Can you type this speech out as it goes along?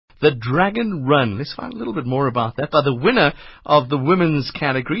the Dragon Run. Let's find a little bit more about that by the winner of the women's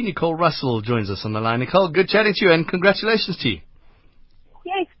category. Nicole Russell joins us on the line. Nicole, good chatting to you, and congratulations to you.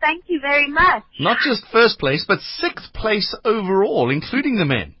 Yes, thank you very much. Not just first place, but sixth place overall, including the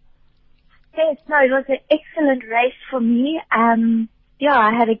men. Yes, no, it was an excellent race for me.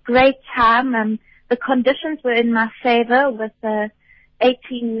 I had a great time. The conditions were in my favor with the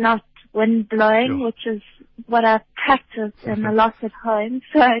 18-knot wind blowing, Sure. which is what I practiced and a lot at home.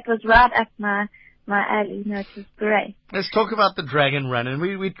 So it was right up my alley. No, it was great. Let's talk about the Dragon Run, and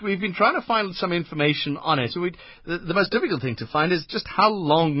we've been trying to find some information on it. So the most difficult thing to find is just how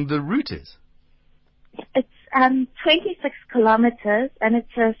long the route is. It's 26 kilometers, and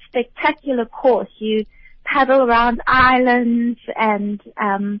it's a spectacular course. You paddle around islands, and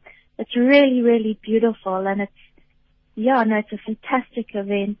it's really, really beautiful. And it's a fantastic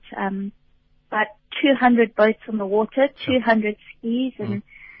event. About 200 boats on the water, 200 skis, and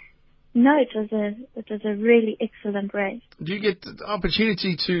it was a really excellent race. Do you get the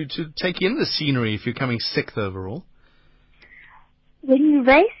opportunity to take in the scenery if you're coming sixth overall? When you're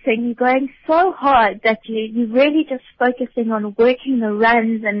racing, you're going so hard that you're really just focusing on working the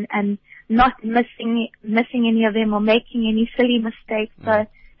runs and not missing any of them or making any silly mistakes. So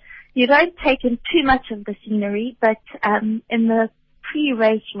you don't take in too much of the scenery, but in the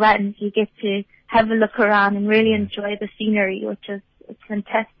pre-race runs, you get to have a look around and really enjoy the scenery, which is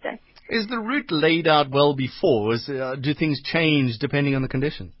fantastic. Is the route laid out well before? Do things change depending on the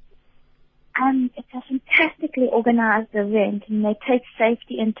conditions? It's a fantastically organized event, and they take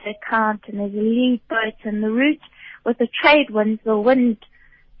safety into account, and there's a lead boat, and the route with the trade winds, the wind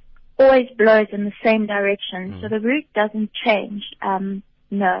always blows in the same direction, so the route doesn't change.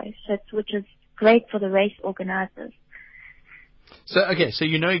 Which is great for the race organizers. So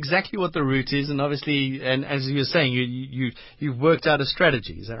you know exactly what the route is, and obviously, and as you were saying, you've worked out a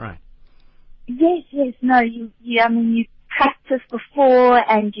strategy. Is that right? Yes. No, you practice before,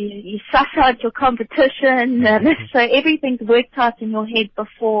 and you suss out your competition, and so everything's worked out in your head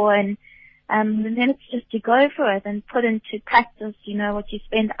before, and then it's just you go for it and put into practice, what you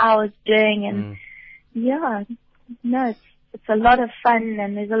spend hours doing, and it's a lot of fun,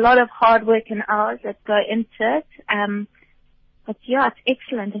 and there's a lot of hard work and hours that go into it. But it's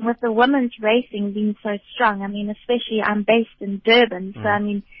excellent. And with the women's racing being so strong, especially I'm based in Durban,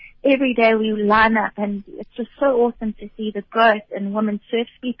 so every day we line up, and it's just so awesome to see the growth in women's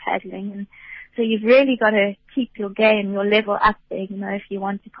surfski paddling. And so you've really got to keep your game, your level up there, if you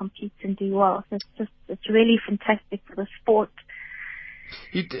want to compete and do well. So it's really fantastic for the sport.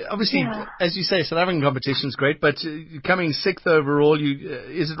 Obviously, as you say, South African competition is great, but coming sixth overall,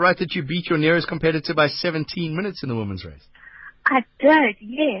 is it right that you beat your nearest competitor by 17 minutes in the women's race? I did,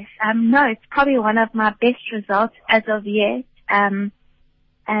 yes. No, it's probably one of my best results as of yet. On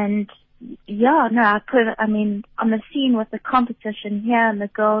the scene with the competition here and the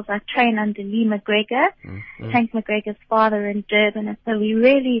girls, I train under Lee McGregor, Hank McGregor's father in Durban, and so we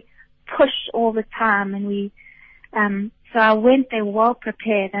really push all the time, and so I went there well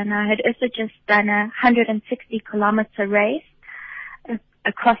prepared, and I had also just done a 160-kilometer race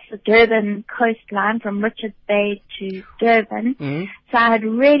across the Durban coastline from Richards Bay to Durban. So I had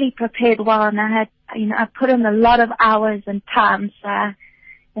really prepared well, and I put in a lot of hours and time, so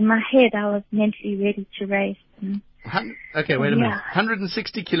in my head I was mentally ready to race. Okay, wait a minute.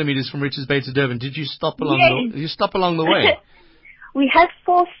 160 kilometers from Richards Bay to Durban. Did you stop along Did you stop along the way? We had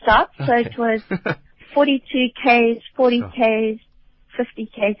 4 stops, so it was 42 Ks, 40 Ks, 50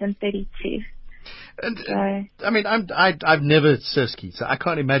 Ks, and 32. And I've never surfskied, so I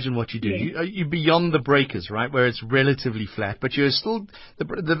can't imagine what you do. You're beyond the breakers, right, where it's relatively flat, but you're still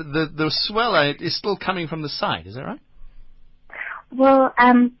the swell is still coming from the side. Is that right? Well,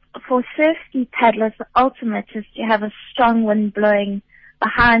 for surfski paddlers, the ultimate is to have a strong wind blowing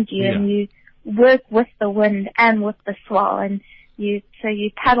behind you, and you work with the wind and with the swell, and you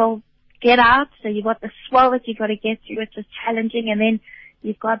paddle, get out, so you've got the swell that you've got to get through, which is challenging, and then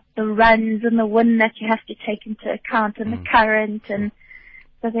you've got the runs and the wind that you have to take into account, and the current, and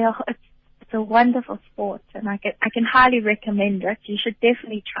so it's a wonderful sport, and I can highly recommend it. You should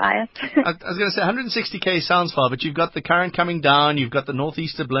definitely try it. I was going to say 160k sounds far, but you've got the current coming down, you've got the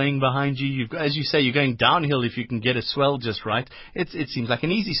northeaster blowing behind you. You've got, as you say, you're going downhill if you can get a swell just right. It seems like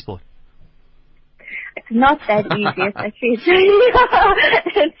an easy sport. It's not that easy, as I said.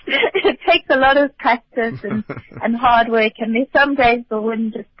 It takes a lot of practice and hard work, and there's some days the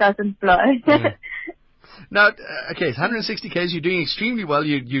wind just doesn't blow. Now, okay, 160 Ks, you're doing extremely well.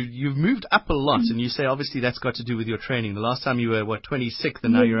 You've moved up a lot, and you say obviously that's got to do with your training. The last time you were 26th,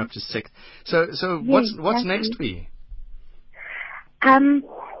 and now you're up to 6th. So what's next for you?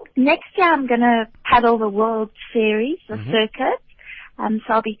 Next year I'm going to paddle the World Series, the circuit.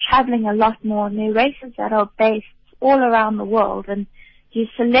 So I'll be traveling a lot more, and there are races that are based all around the world, and you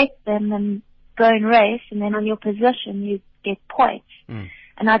select them and go and race, and then on your position you get points.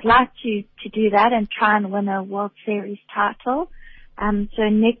 And I'd like to do that and try and win a World Series title. So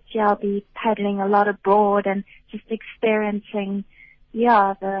next year I'll be paddling a lot abroad and just experiencing,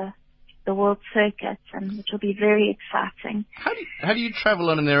 the world circuit, and which will be very exciting. How do you travel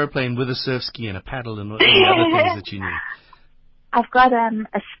on an aeroplane with a surfski and a paddle and all the other things that you need? I've got a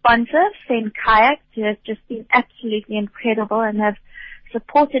sponsor, Sen Kayak, who has just been absolutely incredible and have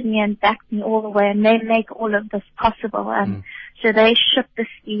supported me and backed me all the way, and they make all of this possible. So they ship the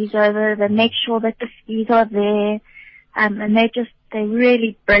skis over, they make sure that the skis are there, and they're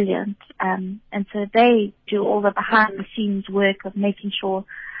really brilliant. And so they do all the behind the scenes work of making sure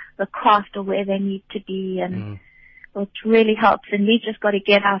the craft are where they need to be, and which really helps. And we just got to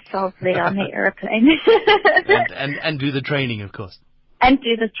get ourselves there on the aeroplane. and do the training, of course. And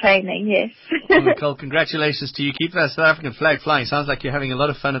do the training, yes. Well, Nicole, congratulations to you. Keep that South African flag flying. Sounds like you're having a lot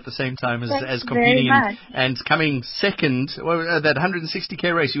of fun at the same time as competing and coming second. Well, that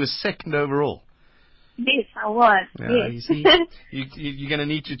 160k race, you were second overall. Yes, I was. Yeah, yes. You see, you're going to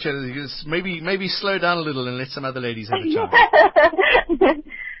need to maybe slow down a little and let some other ladies have a chance.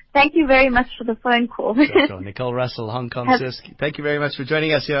 Thank you very much for the phone call. Sure. Nicole Russell, Hong Kong Surfski. Thank you very much for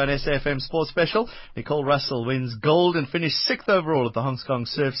joining us here on SAFM Sports Special. Nicole Russell wins gold and finished 6th overall at the Hong Kong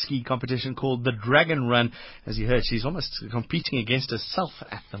Surfski competition called the Dragon Run. As you heard, she's almost competing against herself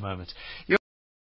at the moment.